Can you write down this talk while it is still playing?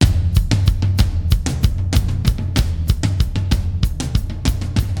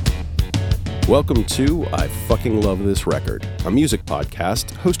Welcome to I Fucking Love This Record, a music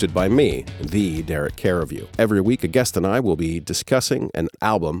podcast hosted by me, the Derek Caraview. Every week, a guest and I will be discussing an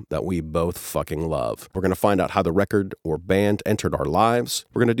album that we both fucking love. We're going to find out how the record or band entered our lives.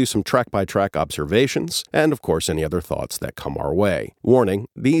 We're going to do some track-by-track observations, and of course, any other thoughts that come our way. Warning,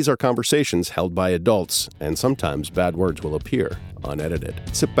 these are conversations held by adults, and sometimes bad words will appear unedited.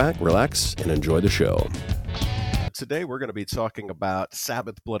 Sit back, relax, and enjoy the show. Today we're going to be talking about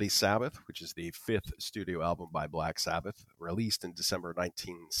Sabbath Bloody Sabbath, which is the fifth studio album by Black Sabbath, released in December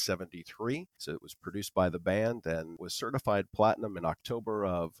 1973. So it was produced by the band and was certified platinum in October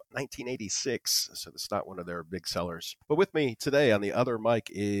of 1986. So it's not one of their big sellers. But with me today on the other mic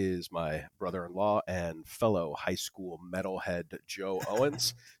is my brother-in-law and fellow high school metalhead, Joe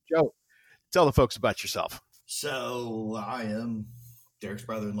Owens. Joe, tell the folks about yourself. So I am Derek's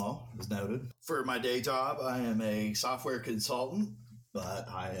brother-in-law, as noted. For my day job, I am a software consultant, but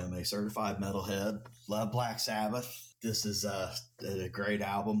I am a certified metalhead. Love Black Sabbath. This is a great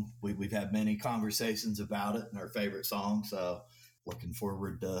album. We've had many conversations about it and our favorite song, so looking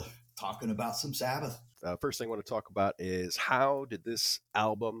forward to talking about some Sabbath. First thing I want to talk about is how did this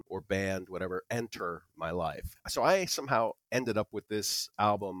album or band, whatever, enter my life? So I somehow ended up with this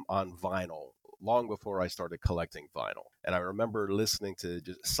album on vinyl long before I started collecting vinyl. And I remember listening to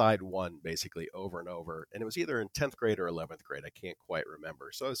just side one basically over and over. And it was either in 10th grade or 11th grade. I can't quite remember.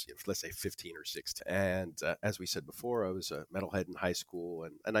 So I was, let's say 15 or 16. And as we said before, I was a metalhead in high school.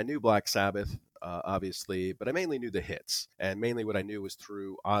 And I knew Black Sabbath, obviously, but I mainly knew the hits. And mainly what I knew was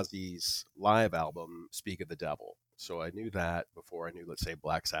through Ozzy's live album, Speak of the Devil. So I knew that before I knew, let's say,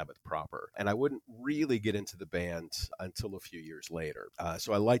 Black Sabbath proper. And I wouldn't really get into the band until a few years later.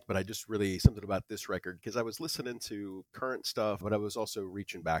 So I liked, but I just really, something about this record, because I was listening to current stuff, but I was also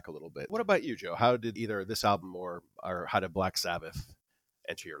reaching back a little bit. What about you, Joe? How did either this album or how did Black Sabbath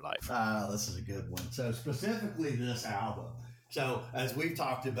enter your life? This is a good one. So specifically this album. So as we've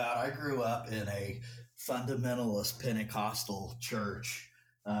talked about, I grew up in a fundamentalist Pentecostal church.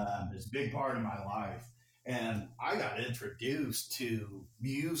 It's a big part of my life. And I got introduced to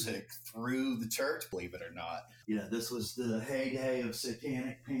music through the church, believe it or not. You know, this was the heyday of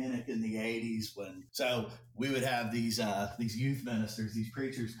Satanic Panic in the 80s so we would have these youth ministers, these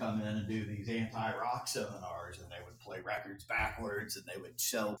preachers come in and do these anti-rock seminars, and they would play records backwards, and they would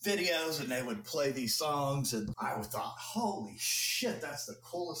show videos, and they would play these songs, and I thought, holy shit, that's the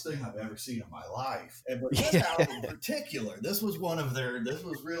coolest thing I've ever seen in my life. And with this album in particular, this was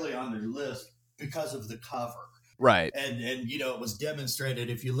really on their list because of the cover. Right. And you know, it was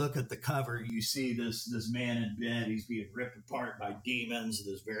demonstrated. If you look at the cover, you see this man in bed. He's being ripped apart by demons,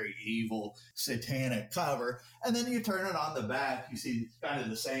 this very evil, satanic cover. And then you turn it on the back, you see kind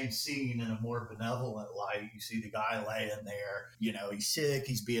of the same scene in a more benevolent light. You see the guy laying there, you know, he's sick,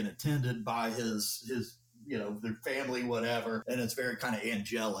 he's being attended by his you know, their family, whatever. And it's very kind of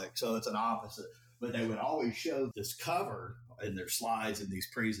angelic. So it's an opposite. But they would always show this cover in their slides and these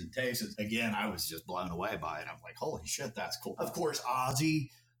presentations. Again, I was just blown away by it. I'm like, holy shit, that's cool. Of course, Ozzy.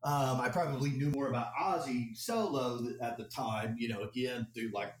 I probably knew more about Ozzy solo at the time, you know, again,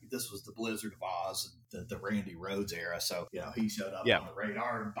 through like, this was the Blizzard of Oz, the Randy Rhoads era. So, you know, he showed up on the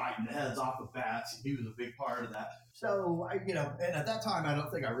radar and biting the heads off of bats. He was a big part of that. So, and at that time, I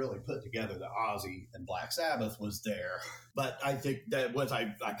don't think I really put together that Ozzy and Black Sabbath was there. But I think that once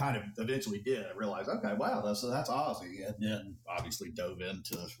I kind of eventually did, I realized, okay, wow, that's Ozzy. And then obviously dove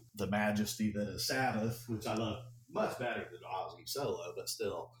into the majesty that is Sabbath, which I love much better than Ozzy solo, but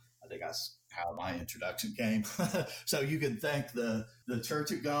still, I think that's how my introduction came. So you can thank the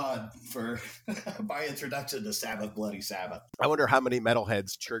Church of God for my introduction to Sabbath Bloody Sabbath. I wonder how many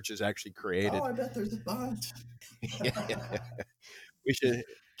metalheads churches actually created. Oh, I bet there's a bunch. We should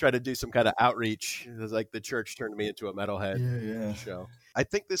try to do some kind of outreach. It's like the church turned me into a metalhead show. I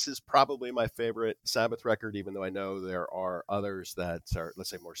think this is probably my favorite Sabbath record, even though I know there are others that are, let's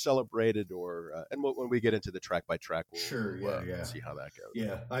say, more celebrated. And when we get into the track by track, we'll see how that goes.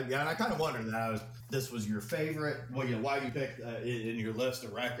 Yeah, and I kind of wondered that this was your favorite. Well, you know, why you picked in your list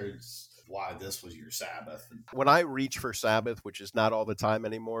of records. Why this was your Sabbath. When I reach for Sabbath, which is not all the time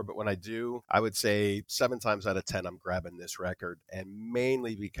anymore, but when I do, I would say 7 times out of 10, I'm grabbing this record, and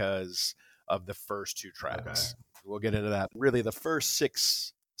mainly because of the first 2 tracks. Okay. We'll get into that. Really, the first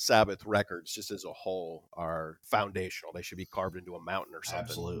 6 Sabbath records, just as a whole, are foundational. They should be carved into a mountain or something.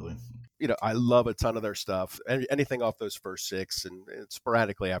 Absolutely. I love a ton of their stuff. Anything off those first 6, and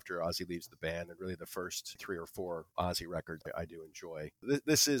sporadically after Ozzy leaves the band, and really the first 3 or 4 Ozzy records I do enjoy.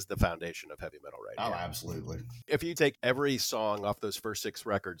 This is the foundation of heavy metal right Oh, here. absolutely. If you take every song off those first 6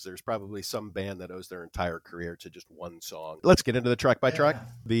 records, there's probably some band that owes their entire career to just one song. Let's get into the track by track.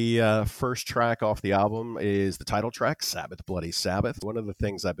 The first track off the album is the title track, Sabbath Bloody Sabbath. One of the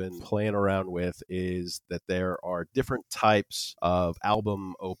things I've been playing around with is that there are different types of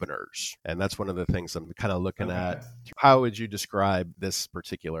album openers. And that's one of the things I'm kind of looking at. How would you describe this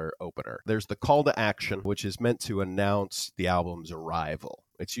particular opener? There's the call to action, which is meant to announce the album's arrival.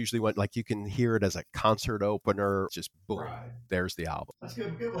 It's usually like you can hear it as a concert opener. Just boom, there's the album. That's a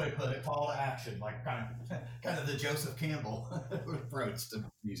good way to put it. Call to action, like kind of the Joseph Campbell approach to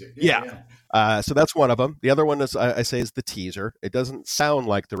music. So that's one of them. The other one is I say is the teaser. It doesn't sound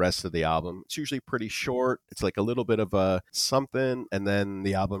like the rest of the album. It's usually pretty short. It's like a little bit of a something, and then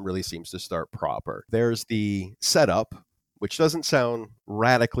the album really seems to start proper. There's the setup, which doesn't sound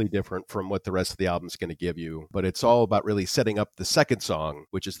radically different from what the rest of the album's going to give you, but it's all about really setting up the second song,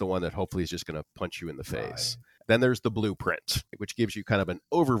 which is the one that hopefully is just going to punch you in the face. Then there's the blueprint, which gives you kind of an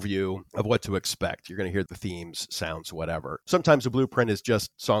overview of what to expect. You're going to hear the themes, sounds, whatever. Sometimes the blueprint is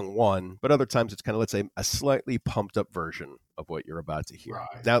just song 1, but other times it's kind of, let's say, a slightly pumped up version of what you're about to hear.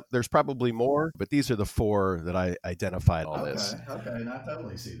 Now, there's probably more, but these are the 4 that I identified on this. Okay, and I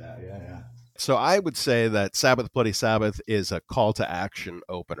totally see that. Yeah. So I would say that Sabbath Bloody Sabbath is a call to action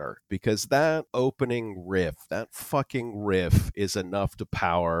opener, because that opening riff, that fucking riff, is enough to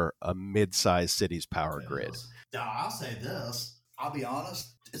power a mid-sized city's power grid. Now, I'll say this. I'll be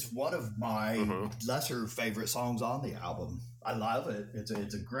honest. It's one of my lesser favorite songs on the album. I love it. It's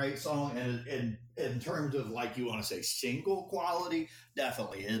a great song. And in terms of, like, you want to say single quality,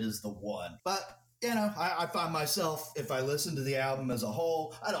 definitely it is the one. But I find myself, if I listen to the album as a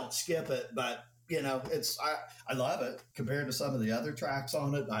whole, I don't skip it, but I love it compared to some of the other tracks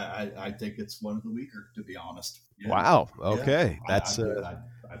on it. I think it's one of the weaker, to be honest. Wow. Okay. That's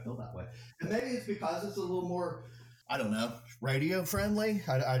I feel that way. And maybe it's because it's a little more, I don't know, radio friendly.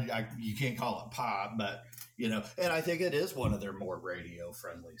 You can't call it pop, but and I think it is one of their more radio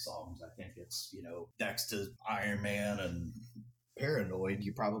friendly songs. I think it's, next to Iron Man and Paranoid,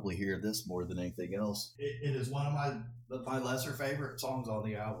 you probably hear this more than anything else. It is one of my lesser favorite songs on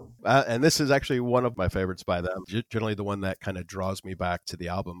the album. And this is actually one of my favorites by them. Generally the one that kind of draws me back to the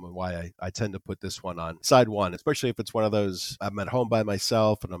album, and why I tend to put this one on side 1, especially if it's one of those, I'm at home by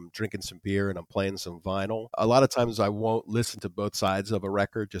myself and I'm drinking some beer and I'm playing some vinyl. A lot of times I won't listen to both sides of a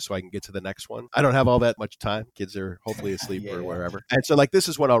record just so I can get to the next one. I don't have all that much time. Kids are hopefully asleep or wherever. And so this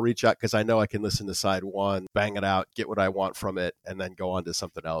is when I'll reach out, because I know I can listen to side 1, bang it out, get what I want from it, and then go on to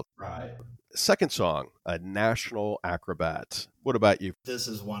something else. Right. Second song, A National Acrobat. What about you? This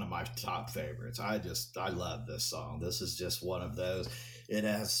is one of my top favorites. I love this song. This is just one of those. It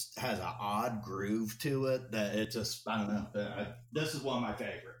has an odd groove to it that it just, I don't know. This is one of my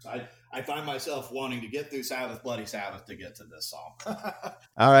favorites. I find myself wanting to get through Sabbath Bloody Sabbath to get to this song.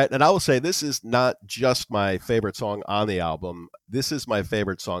 All right. And I will say this is not just my favorite song on the album. This is my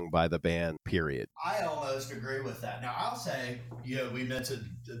favorite song by the band, period. I almost agree with that. Now, I'll say, we mentioned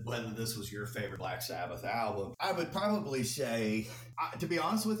whether this was your favorite Black Sabbath album. I would probably say, to be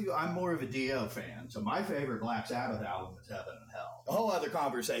honest with you, I'm more of a Dio fan. So my favorite Black Sabbath album is Heaven and Hell. A whole other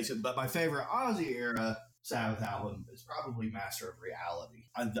conversation, but my favorite Ozzy era Sabbath album is probably Master of Reality.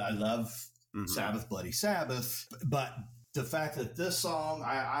 I love Sabbath Bloody Sabbath, but the fact that this song,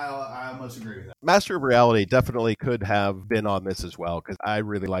 I almost agree with that. Master of Reality definitely could have been on this as well, because I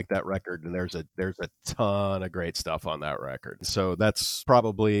really like that record, and there's a ton of great stuff on that record. So that's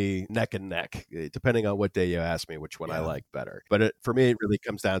probably neck and neck, depending on what day you ask me which one I like better. But for me, it really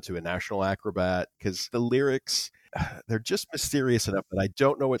comes down to A National Acrobat, because the lyrics, they're just mysterious enough that I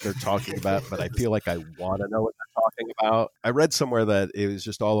don't know what they're talking about, but I feel like I want to know what they're talking about. I read somewhere that it was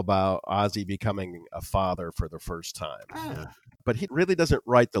just all about Ozzy becoming a father for the first time. But he really doesn't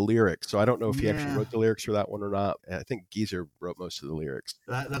write the lyrics, so I don't know if he actually wrote the lyrics for that one or not. I think Geezer wrote most of the lyrics.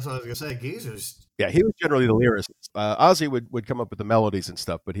 That's what I was going to say. Geezer's... Yeah, he was generally the lyricist. Ozzy would come up with the melodies and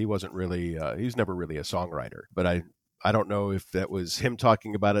stuff, but he wasn't really, he was never really a songwriter. But I don't know if that was him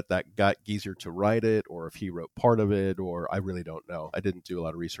talking about it that got Geezer to write it, or if he wrote part of it, or I really don't know. I didn't do a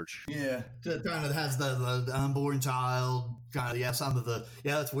lot of research. Yeah, it kind of has the unborn child, kind of, some of the,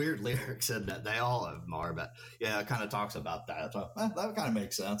 it's weird lyrics, and they all of them are, but it kind of talks about that. So that kind of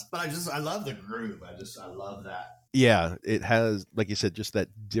makes sense. But I love the groove. I love that Yeah, it has, like you said, just that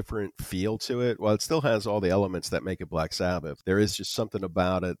different feel to it. While it still has all the elements that make it Black Sabbath, there is just something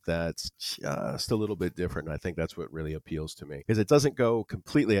about it that's just a little bit different. And I think that's what really appeals to me because it doesn't go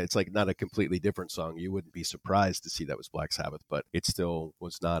completely, it's like not a completely different song. You wouldn't be surprised to see that was Black Sabbath, but it still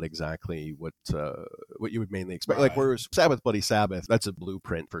was not exactly what you would mainly expect. Right. Like, whereas Sabbath Bloody Sabbath, that's a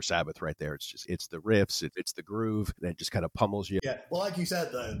blueprint for Sabbath right there. It's the riffs, it's the groove, and it just kind of pummels you. Yeah, well, like you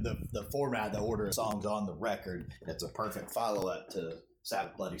said, the format, the order of songs on the record, it's a perfect follow up to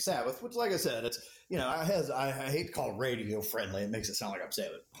Sabbath Bloody Sabbath, which, like I said, it's, I hate to call it radio friendly. It makes it sound like I'm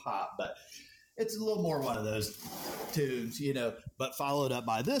saying pop, but it's a little more one of those tunes, but followed up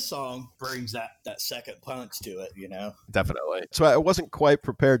by this song brings that second punch to it, Definitely. So I wasn't quite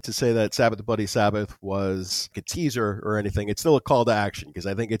prepared to say that Sabbath Bloody Sabbath was a teaser or anything. It's still a call to action because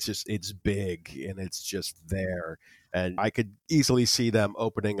I think it's big and it's just there. And I could easily see them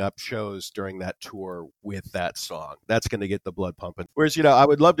opening up shows during that tour with that song. That's going to get the blood pumping. Whereas, I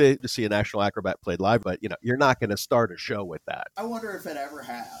would love to see a National Acrobat played live, but, you're not going to start a show with that. I wonder if it ever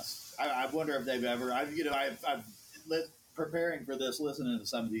has. I wonder if they've ever, I've preparing for this, listening to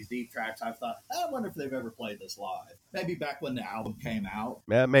some of these deep tracks, I've thought, I wonder if they've ever played this live. Maybe back when the album came out.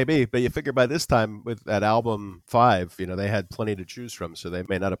 Yeah, maybe. But you figure by this time with that album 5, they had plenty to choose from, so they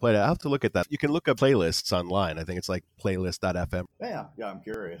may not have played it. I'll have to look at that. You can look up playlists online. I think it's like playlist.fm. Yeah, I'm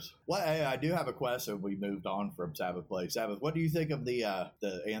curious. Well, hey, I do have a question. We moved on from Sabbath Bloody Sabbath. What do you think of the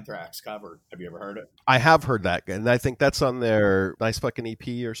Anthrax cover? Have you ever heard it? I have heard that, and I think that's on their Nice Fucking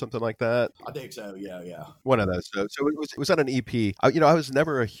EP or something like that. I think so, yeah. One of those. So it was on an EP. I was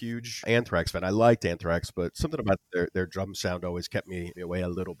never a huge Anthrax fan. I liked Anthrax, but something about their drum sound always kept me away a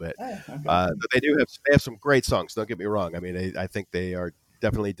little bit. Okay. But they have some great songs. Don't get me wrong. I mean, I think they are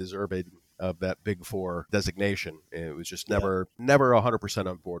definitely deserving of that Big Four designation. It was just never 100%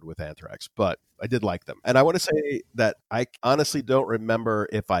 on board with Anthrax, but I did like them. And I want to say that I honestly don't remember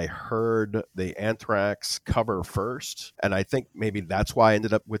if I heard the Anthrax cover first, and I think maybe that's why I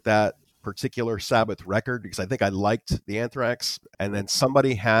ended up with that particular Sabbath record, because I think I liked the Anthrax, and then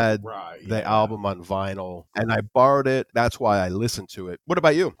somebody had the album on vinyl and I borrowed it. That's why I listened to it. What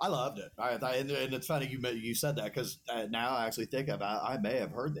about you? I loved it. And it's funny you said that because now I actually think of I may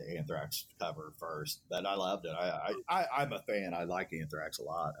have heard the Anthrax cover first, but I loved it. I'm a fan. I like Anthrax a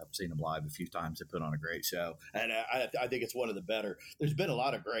lot. I've seen them live a few times. They put on a great show, and I think it's one of the better. There's been a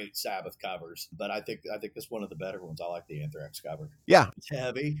lot of great Sabbath covers, but I think it's one of the better ones. I like the Anthrax cover. Yeah, it's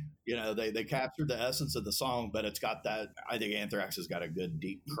heavy. They captured the essence of the song, but it's got that. I think Anthrax has got a good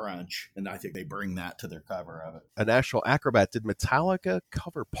deep crunch, and I think they bring that to their cover of it. A National Acrobat, did Metallica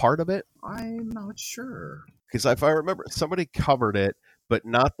cover part of it? I'm not sure. Because if I remember, somebody covered it, but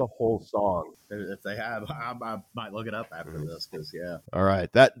not the whole song. If they have, I might look it up after this, because, yeah. All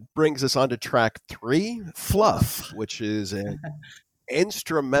right. That brings us on to track 3, Fluff, which is an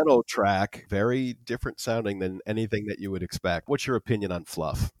instrumental track, very different sounding than anything that you would expect. What's your opinion on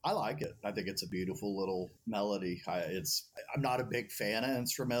Fluff? I like it. I think it's a beautiful little melody. I'm not a big fan of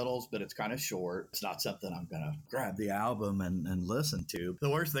instrumentals, but it's kind of short. It's not something I'm going to grab the album and listen to. The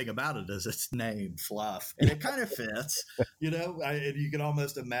worst thing about it is its name, Fluff, and it kind of fits, and you can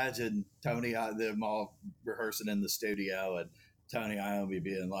almost imagine Tony, them all rehearsing in the studio, and Tony Iommi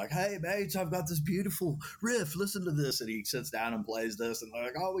being like, "Hey, mates, I've got this beautiful riff. Listen to this." And he sits down and plays this, and they're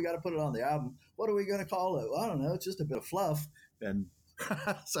like, "Oh, we got to put it on the album. What are we going to call it?" Well, I don't know. It's just a bit of fluff. And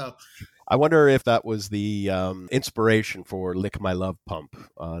so I wonder if that was the inspiration for Lick My Love Pump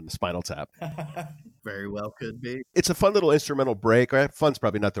on Spinal Tap. Very well could be. It's a fun little instrumental break. Fun's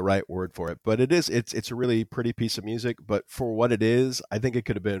probably not the right word for it, but it's a really pretty piece of music. But for what it is, I think it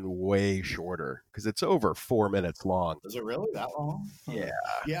could have been way shorter because it's over 4 minutes long. Is it really that long? Yeah.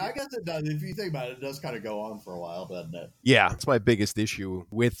 Yeah, I guess it does. If you think about it, it does kind of go on for a while, doesn't it? Yeah, that's my biggest issue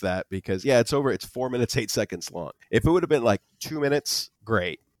with that because, it's 4 minutes, 8 seconds long. If it would have been like 2 minutes,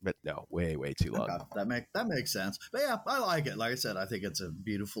 great. But no, way too long. Okay. That makes sense. But yeah, I like it. Like I said, I think it's a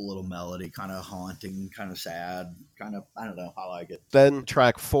beautiful little melody, kind of haunting, kind of sad, kind of, I don't know, I like it. Then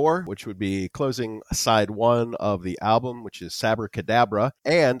track 4, which would be closing side 1 of the album, which is Sabracadabra.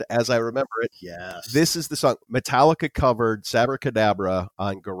 And as I remember it, yes, this is the song. Metallica covered Sabracadabra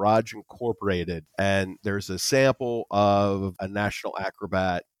on Garage Incorporated. And there's a sample of a National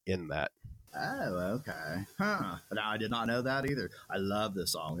Acrobat in that. Oh, okay. Huh. Now, I did not know that either. I love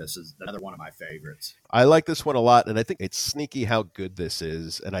this song. This is another one of my favorites. I like this one a lot, and I think it's sneaky how good this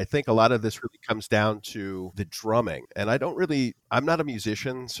is. And I think a lot of this really comes down to the drumming. And I'm not a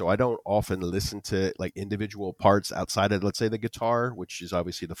musician, so I don't often listen to like individual parts outside of, let's say, the guitar, which is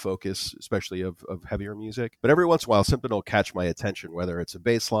obviously the focus, especially of heavier music. But every once in a while, something will catch my attention, whether it's a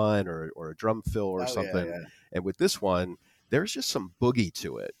bass line or a drum fill or something. Yeah. And with this one, there's just some boogie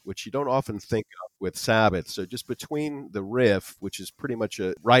to it, which you don't often think of with Sabbath. So just between the riff, which is pretty much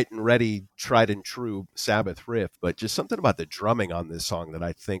a right and ready, tried and true Sabbath riff, but just something about the drumming on this song that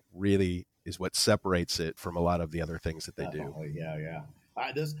I think really is what separates it from a lot of the other things that they do. Yeah.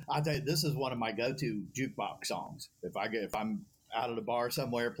 I tell you, this is one of my go-to jukebox songs. If I'm out at a bar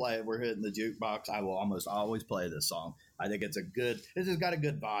somewhere, we're hitting the jukebox, I will almost always play this song. I think it's just got a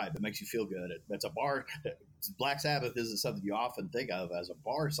good vibe. It makes you feel good. It's a bar. Black Sabbath isn't something you often think of as a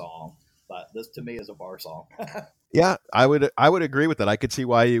bar song, but this to me is a bar song. Yeah, I would agree with that. I could see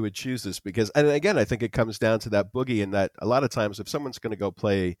why you would choose this because, and again, I think it comes down to that boogie and that a lot of times if someone's going to go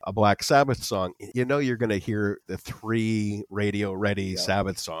play a Black Sabbath song, you know you're going to hear the 3 radio ready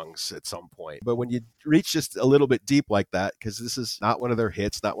Sabbath songs at some point. But when you reach just a little bit deep like that, because this is not one of their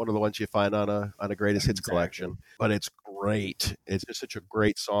hits, not one of the ones you find on a greatest hits collection, but it's great. It's just such a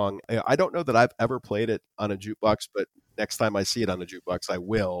great song. I don't know that I've ever played it on a jukebox, but next time I see it on the jukebox, I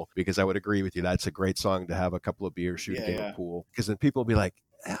will, because I would agree with you. That's a great song to have a couple of beers, shoot a game of pool. Because then people will be like,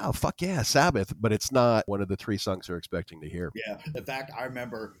 oh, fuck yeah, Sabbath. But it's not one of the 3 songs they're expecting to hear. Yeah. In fact, I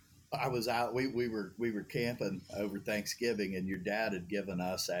remember I was out. We were camping over Thanksgiving, and your dad had given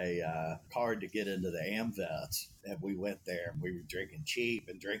us a card to get into the AmVets, and we went there and we were drinking cheap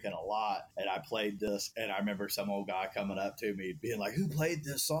and drinking a lot. And I played this, and I remember some old guy coming up to me being like, "Who played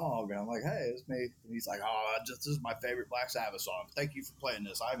this song?" And I'm like, "Hey, it's me." And he's like, "Oh, this is my favorite Black Sabbath song. Thank you for playing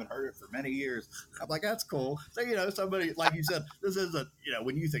this. I haven't heard it for many years." I'm like, "That's cool." So somebody like you said, this isn't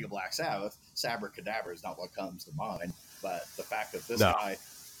when you think of Black Sabbath, Sabracadabra is not what comes to mind, but the fact that this guy,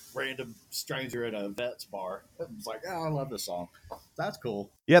 random stranger at a Vets bar, it's like, oh, I love this song. That's cool.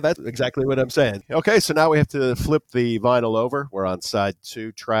 Yeah, that's exactly what I'm saying. Okay, so now we have to flip the vinyl over. We're on side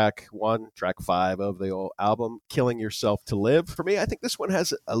 2, track 1, track 5 of the old album, Killing Yourself to Live. For me, I think this one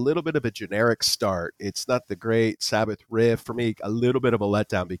has a little bit of a generic start. It's not the great Sabbath riff. For me, a little bit of a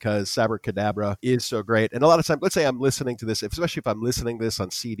letdown because Sabracadabra is so great. And a lot of times, let's say I'm listening to this, especially if I'm listening to this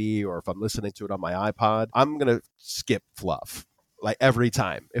on CD or if I'm listening to it on my iPod, I'm going to skip Fluff. Like every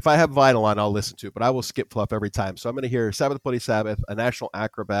time. If I have vinyl on, I'll listen to it, but I will skip Fluff every time. So I'm going to hear Sabbath Bloody Sabbath, A National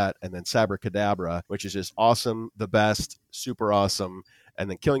Acrobat, and then Sabracadabra, which is just awesome, the best, super awesome.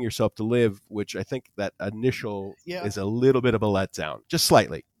 And then Killing Yourself to Live, which I think that initial is a little bit of a letdown, just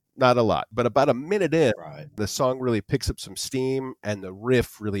slightly. Not a lot, but about a minute in, the song really picks up some steam and the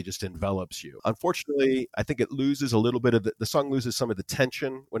riff really just envelops you. Unfortunately, I think it loses a little bit of the song loses some of the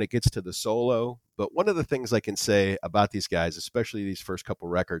tension when it gets to the solo. But one of the things I can say about these guys, especially these first couple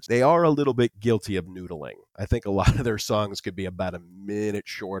records, they are a little bit guilty of noodling. I think a lot of their songs could be about a minute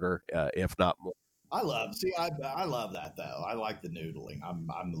shorter, if not more. I love that though. I like the noodling. I'm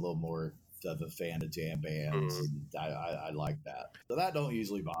a little more of a fan of jam bands. And I like that. So that don't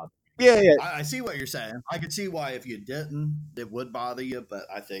usually bother me. Yeah. I see what you're saying. I could see why if you didn't, it would bother you. But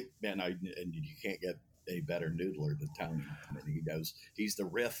I think, man, and you can't get any better noodler than Tony. I mean, he's the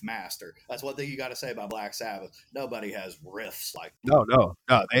riff master. That's one thing you got to say about Black Sabbath. Nobody has riffs like no,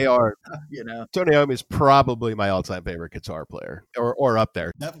 they are. Tony Iommi is probably my all-time favorite guitar player, or up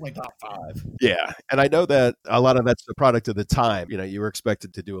there. Definitely top 5. Yeah, and I know that a lot of that's the product of the time. You were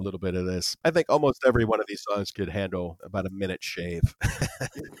expected to do a little bit of this. I think almost every one of these songs could handle about a minute shave.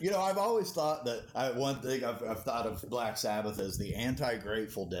 I've always thought that one thing I've thought of Black Sabbath as the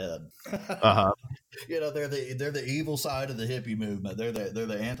anti-Grateful Dead. They're the evil side of the hippie movement. They're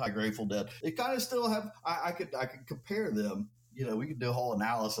the anti-Grateful Dead. They kind of still have. I could compare them. We could do a whole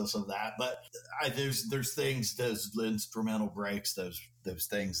analysis of that, but there's things, those instrumental breaks, those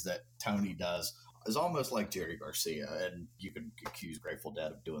things that Tony does is almost like Jerry Garcia, and you can accuse Grateful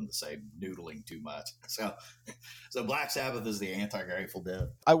Dead of doing the same, noodling too much. So Black Sabbath is the anti-Grateful Dead.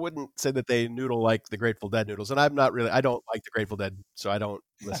 I wouldn't say that they noodle like the Grateful Dead noodles, and I don't like the Grateful Dead, so I don't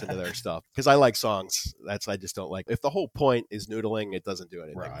listen to their stuff because I like songs. I just don't like. If the whole point is noodling, it doesn't do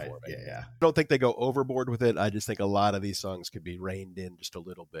anything for me. Yeah. I don't think they go overboard with it. I just think a lot of these songs could be reined in just a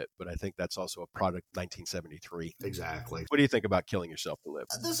little bit, but I think that's also a product of 1973. Exactly. What do you think about Killing Yourself to Live?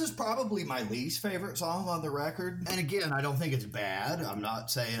 This is probably my least favorite song on the record. And again, I don't think it's bad. I'm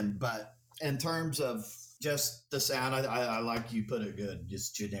not saying, but in terms of just the sound, I like you put it good.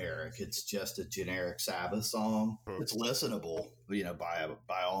 It's generic. It's just a generic Sabbath song. It's listenable.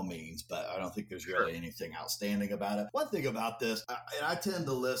 by all means, but I don't think there's Sure. really anything outstanding about it. One thing about this, and I tend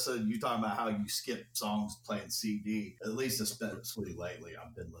to listen, you talking about how you skip songs playing CD, at least especially lately,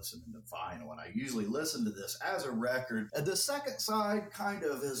 I've been listening to vinyl, and I usually listen to this as a record. And the second side kind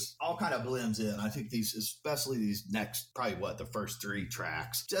of blends in. I think these, especially these next, probably the first 3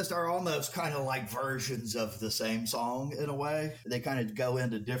 tracks, just are almost kind of like versions of the same song in a way. They kind of go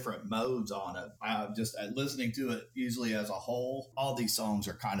into different modes on it. Just listening to it usually as a whole, all these songs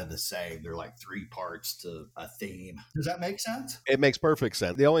are kind of the same. They're like 3 parts to a theme. Does that make sense? It makes perfect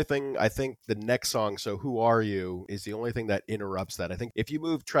sense. The only thing, I think the next song, So Who Are You, is the only thing that interrupts that. I think if you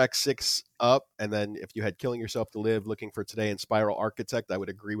move track 6 up, and then if you had Killing Yourself to Live, Looking for Today, and Spiral Architect, I would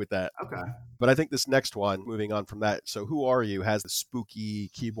agree with that. Okay. But I think this next one, moving on from that, So Who Are You, has the spooky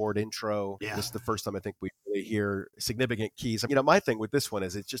keyboard intro. Yeah. This is the first time I think we really hear significant keys. You know, my thing with this one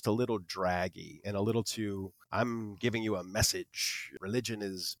is it's just a little draggy and a little too, I'm giving you a message. Religion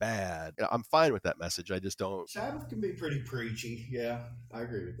is bad. I'm fine with that message. I just don't. Sabbath can be pretty preachy. Yeah, I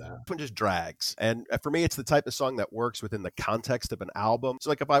agree with that. This one just drags. And for me, it's the type of song that works within the context of an album. So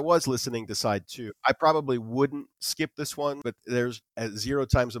like if I was listening to side 2, I probably wouldn't skip this one, but there's 0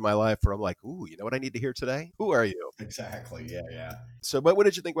 times in my life where I'm like, ooh, you know what I need to hear today? Who Are You? Exactly. Yeah. So, but what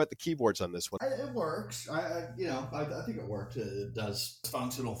did you think about the keyboards on this one? It works. I think it works. It does. It's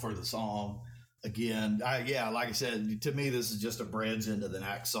functional for the song. Again, like I said, to me, this is just a bridge into the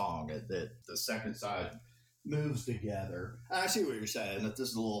next song. That the second side moves together. I see what you're saying, that this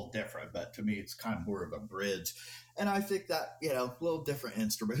is a little different, but to me, it's kind of more of a bridge. And I think that, a little different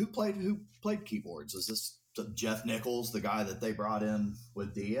instrument. Who played keyboards? Is this Jeff Nichols, the guy that they brought in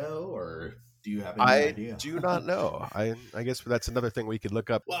with Dio, or do you have any idea? I do not know. I guess that's another thing we could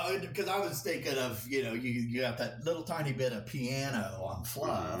look up. Well, because I was thinking of, you have that little tiny bit of piano on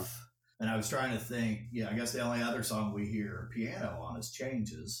Fluff. Mm-hmm. And I was trying to think, I guess the only other song we hear piano on is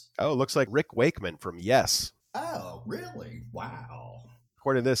Changes. Oh, it looks like Rick Wakeman from Yes. Oh, really? Wow.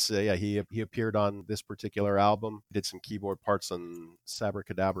 According to this, he appeared on this particular album, did some keyboard parts on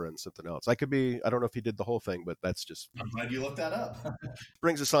Sabracadabra and something else. I don't know if he did the whole thing, but that's just... I'm glad you looked that up.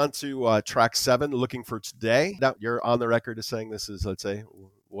 Brings us on to track 7, Looking for Today. Now, you're on the record as saying this is, let's say,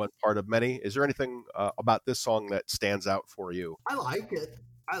 one part of many. Is there anything about this song that stands out for you? I like it.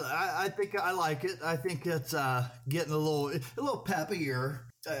 I think I like it. I think it's getting a little peppier.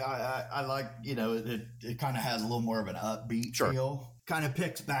 I like, it kind of has a little more of an upbeat feel. Kind of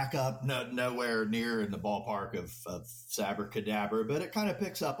picks back up, nowhere near in the ballpark of Sabracadabra, but it kind of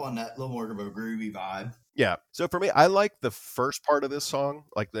picks up on that little more of a groovy vibe. Yeah. So for me, I like the first part of this song,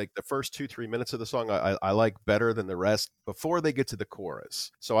 like the first 2-3 minutes of the song, I like better than the rest before they get to the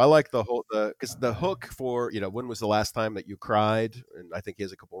chorus. So I like because the hook for, when was the last time that you cried? And I think he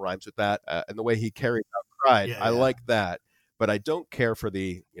has a couple rhymes with that. And the way he carries out cried, I like that. But I don't care for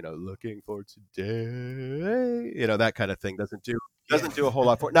the, looking for today, that kind of thing. Doesn't do a whole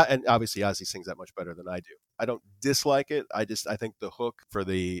lot for it. And obviously Ozzy sings that much better than I do. I don't dislike it. I think the hook for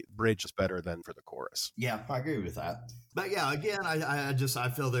the bridge is better than for the chorus. Yeah, I agree with that. But yeah, again, I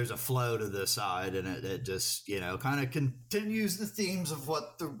feel there's a flow to this side, and it just, kind of continues the themes of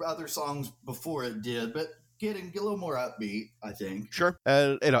what the other songs before it did, but get a little more upbeat, I think. Sure.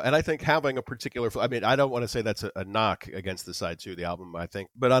 And and I think having a particular, I don't want to say that's a knock against the side 2 of the album, I think,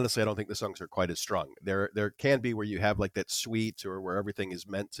 but honestly, I don't think the songs are quite as strong. There can be where you have like that suite or where everything is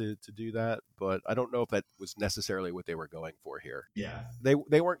meant to do that, but I don't know if that was necessarily what they were going for here. Yeah. They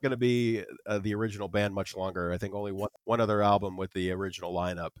weren't going to be the original band much longer. I think only one other album with the original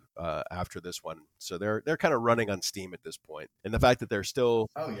lineup after this one. So they're kind of running on steam at this point. And the fact that they're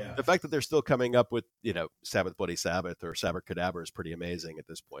still coming up with, Sabbath Bloody Sabbath or Sabracadabra is pretty amazing at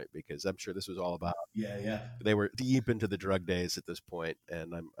this point, because I'm sure this was all about. Yeah. They were deep into the drug days at this point,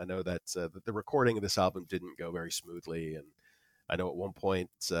 and I know that the recording of this album didn't go very smoothly, and I know at one point,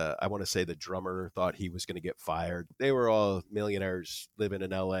 I want to say the drummer thought he was going to get fired. They were all millionaires living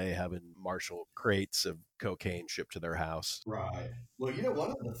in L.A., having Marshall crates of cocaine shipped to their house. Right. Well,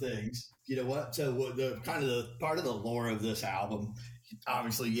 one of the things, so the kind of the part of the lore of this album,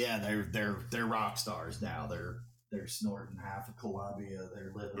 obviously, they're rock stars now. They're snorting half of Columbia.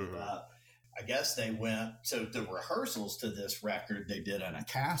 They're living it up. I guess they went, so the rehearsals to this record they did in a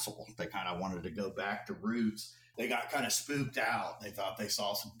castle. They kind of wanted to go back to roots. They got kind of spooked out. They thought they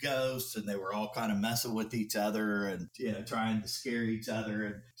saw some ghosts, and they were all kind of messing with each other and, trying to scare each other.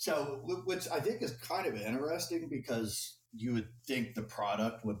 And so, which I think is kind of interesting, because you would think the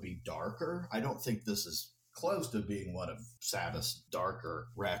product would be darker. I don't think this is close to being one of Sabbath's darker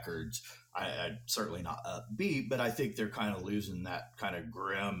records. I certainly not upbeat, but I think they're kind of losing that kind of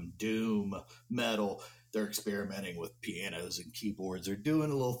grim doom metal. They're experimenting with pianos and keyboards. They're doing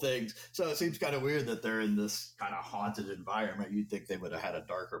little things. So it seems kind of weird that they're in this kind of haunted environment. You'd think they would have had a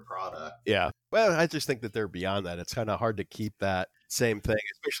darker product. Yeah. Well, I just think that they're beyond that. It's kind of hard to keep that same thing,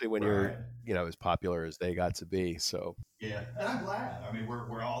 especially when you're, as popular as they got to be. So yeah, and I'm glad. I mean,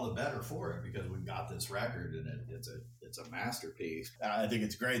 we're all the better for it because we've got this record, and it's a masterpiece. I think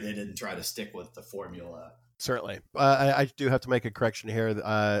it's great they didn't try to stick with the formula. Certainly. I do have to make a correction here.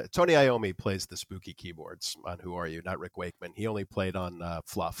 Tony Iommi plays the spooky keyboards on Who Are You, not Rick Wakeman. He only played on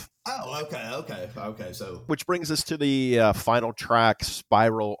Fluff. Oh, okay. So, which brings us to the final track,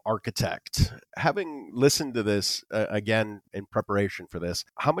 Spiral Architect. Having listened to this again in preparation for this,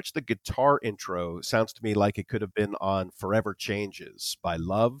 how much the guitar intro sounds to me like it could have been on Forever Changes by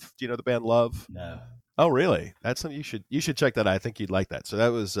Love. Do you know the band Love? No. Oh, really? That's something you should check that out. I think you'd like that. So that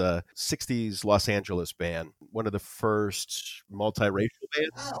was a 60s Los Angeles band, one of the first multiracial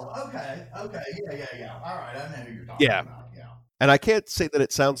bands. Oh, okay. Yeah. All right, I know who you're talking about. Yeah. And I can't say that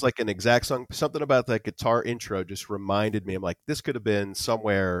it sounds like an exact song. Something about that guitar intro just reminded me. I'm like, this could have been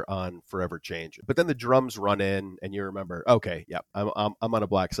somewhere on Forever Changes. But then the drums run in, and you remember, okay, yeah, I'm on a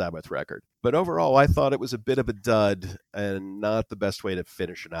Black Sabbath record. But overall, I thought it was a bit of a dud and not the best way to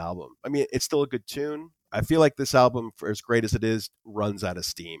finish an album. I mean, it's still a good tune. I feel like this album, for as great as it is, runs out of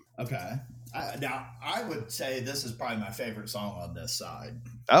steam. Okay. Now, I would say this is probably my favorite song on this side.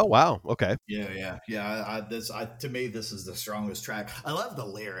 Oh, wow. Okay. Yeah. To me, this is the strongest track. I love the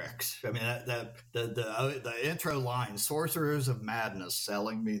lyrics. I mean, the intro line, "Sorcerers of Madness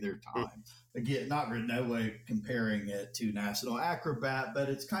selling me their time." Again, not in no way comparing it to National Acrobat, but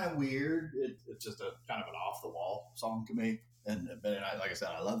it's kind of weird. It's just a kind of an off the wall song to me. But like I said,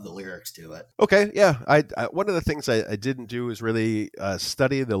 I love the lyrics to it. Okay, yeah. I one of the things I didn't do is really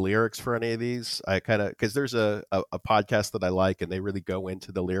study the lyrics for any of these. I kind of, because there's a podcast that I like, and they really go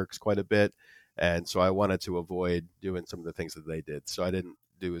into the lyrics quite a bit, and so I wanted to avoid doing some of the things that they did. So I didn't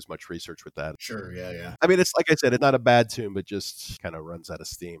do as much research with that. Sure, yeah. I mean, it's like I said, it's not a bad tune, but just kind of runs out of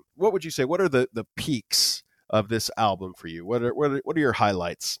steam. What would you say? What are the peaks of this album for you? What are your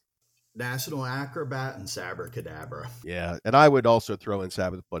highlights? National Acrobat and Sabracadabra. Yeah, and I would also throw in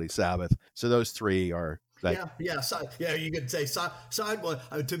Sabbath Bloody Sabbath. So those three are like, yeah. You could say side one.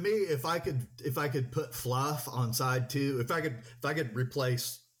 To me, if I could put Fluff on side two, if I could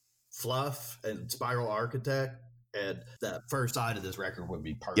replace Fluff and Spiral Architect, and that first side of this record would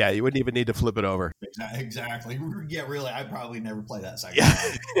be perfect. Yeah, you wouldn't even need to flip it over. Exactly. Yeah, really, I'd probably never play that second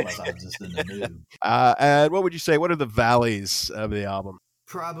side unless I was just in the mood. And what would you say? What are the valleys of the album?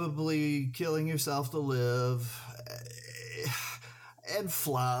 Probably Killing Yourself to Live and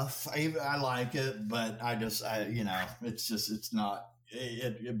Fluff. I like it, but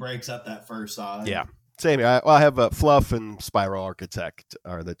it breaks up that first side. Yeah. Same. I have Fluff and Spiral Architect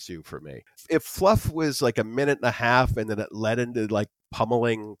are the two for me. If Fluff was like a minute and a half and then it led into like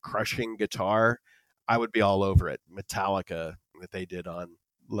pummeling, crushing guitar, I would be all over it. Metallica that they did on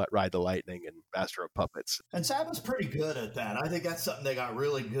Ride the Lightning and Master of Puppets. And Sabbath's pretty good at that. I think that's something they got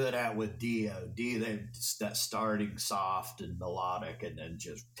really good at with Dio. They starting soft and melodic and then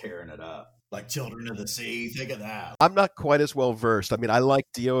just tearing it up. Like Children of the Sea, think of that. I'm not quite as well versed. I mean, I like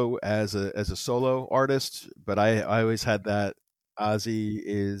Dio as a solo artist, but I always had that Ozzy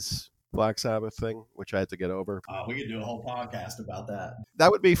is Black Sabbath thing, which I had to get over. We could do a whole podcast about that. That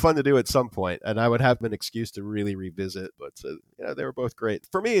would be fun to do at some point, and I would have an excuse to really revisit. But they were both great.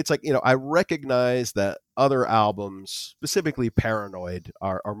 For me, it's like I recognize that other albums, specifically Paranoid,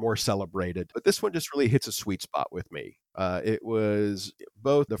 are more celebrated, but this one just really hits a sweet spot with me. It was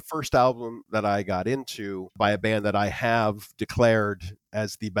both the first album that I got into by a band that I have declared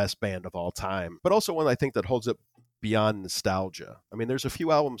as the best band of all time, but also one I think that holds up beyond nostalgia. I mean, there's a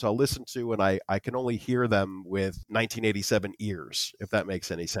few albums I'll listen to and I can only hear them with 1987 ears, if that makes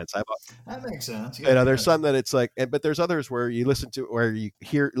any sense. That makes sense. Yeah, there's some that it's like, but there's others where you listen through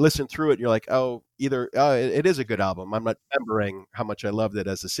it and you're like, it is a good album. I'm not remembering how much I loved it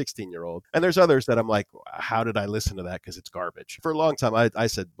as a 16-year-old. And there's others that I'm like, how did I listen to that? Because it's garbage. For a long time, I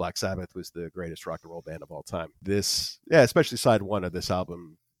said Black Sabbath was the greatest rock and roll band of all time. Especially side one of this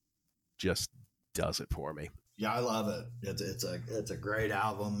album just does it for me. Yeah, I love it. It's a great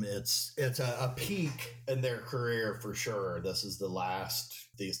album. It's a peak in their career for sure. This is the last,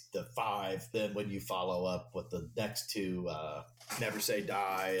 the five. Then when you follow up with the next two, Never Say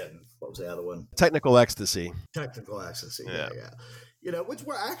Die, and what was the other one? Technical Ecstasy. Yeah. Which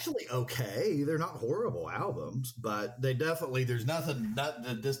were actually okay. They're not horrible albums, but they definitely, there's nothing that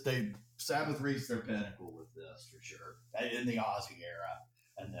they Sabbath reached their pinnacle with this for sure in the Ozzy era.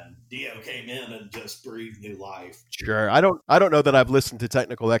 And then Dio came in and just breathed new life. Sure. I don't know that I've listened to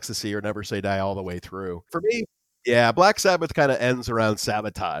Technical Ecstasy or Never Say Die all the way through. For me, yeah, Black Sabbath kind of ends around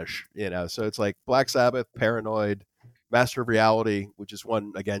Sabotage, so it's like Black Sabbath, Paranoid, Master of Reality, which is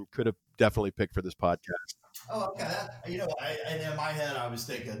one, again, could have definitely picked for this podcast. Oh, okay. And in my head, I was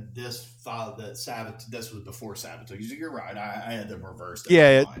thinking this was before Sabotage. You're right. I had them reversed.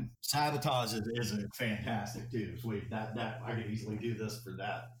 Yeah. Sabotage is fantastic too. Sweet. That I could easily do this for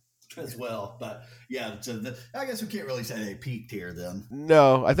that as well. But yeah, so I guess we can't really say they peaked here then.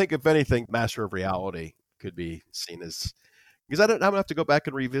 No, I think if anything, Master of Reality could be seen as, because I'm gonna have to go back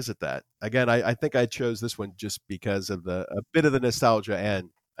and revisit that again. I think I chose this one just because of a bit of the nostalgia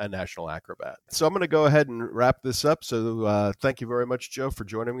and a National Acrobat. So I'm going to go ahead and wrap this up. So thank you very much, Joe, for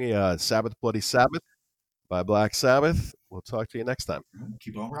joining me. Sabbath Bloody Sabbath by Black Sabbath. We'll talk to you next time.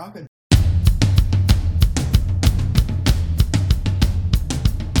 Keep on rocking.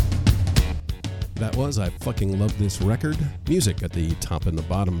 That was I Fucking Love This Record. Music at the top and the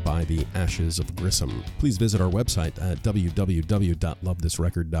bottom by The Ashes of Grissom. Please visit our website at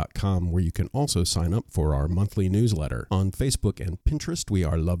www.lovethisrecord.com, where you can also sign up for our monthly newsletter. On Facebook and Pinterest, we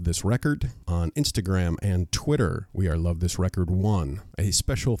are Love This Record. On Instagram and Twitter, we are Love This Record 1. A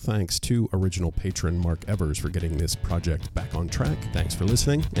special thanks to original patron Mark Evers for getting this project back on track. Thanks for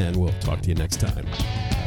listening, and we'll talk to you next time.